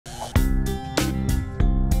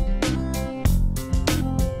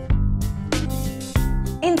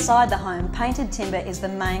Inside the home, painted timber is the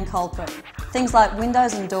main culprit. Things like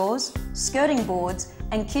windows and doors, skirting boards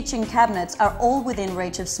and kitchen cabinets are all within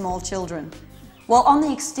reach of small children. While on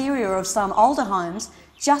the exterior of some older homes,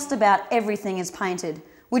 just about everything is painted,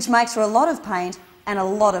 which makes for a lot of paint and a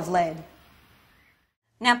lot of lead.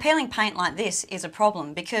 Now, peeling paint like this is a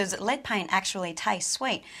problem because lead paint actually tastes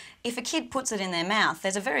sweet. If a kid puts it in their mouth,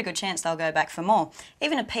 there's a very good chance they'll go back for more.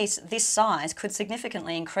 Even a piece this size could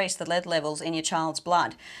significantly increase the lead levels in your child's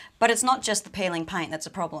blood. But it's not just the peeling paint that's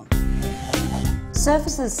a problem.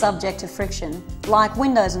 Surfaces subject to friction, like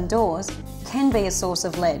windows and doors, can be a source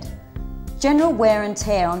of lead. General wear and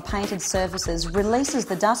tear on painted surfaces releases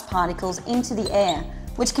the dust particles into the air,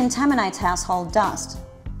 which contaminates household dust.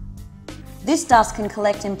 This dust can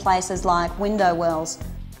collect in places like window wells,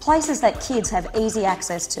 places that kids have easy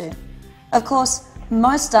access to. Of course,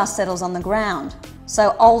 most dust settles on the ground,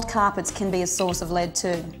 so old carpets can be a source of lead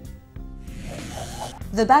too.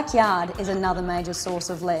 The backyard is another major source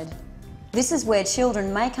of lead. This is where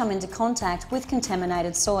children may come into contact with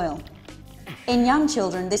contaminated soil. In young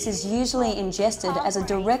children, this is usually ingested as a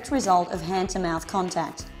direct result of hand-to-mouth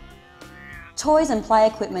contact. Toys and play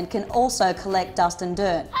equipment can also collect dust and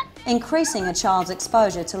dirt, increasing a child's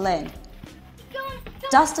exposure to lead.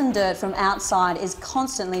 Dust and dirt from outside is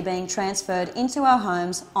constantly being transferred into our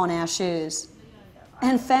homes on our shoes.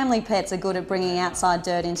 And family pets are good at bringing outside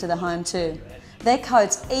dirt into the home too. Their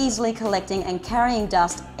coats easily collecting and carrying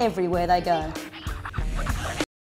dust everywhere they go.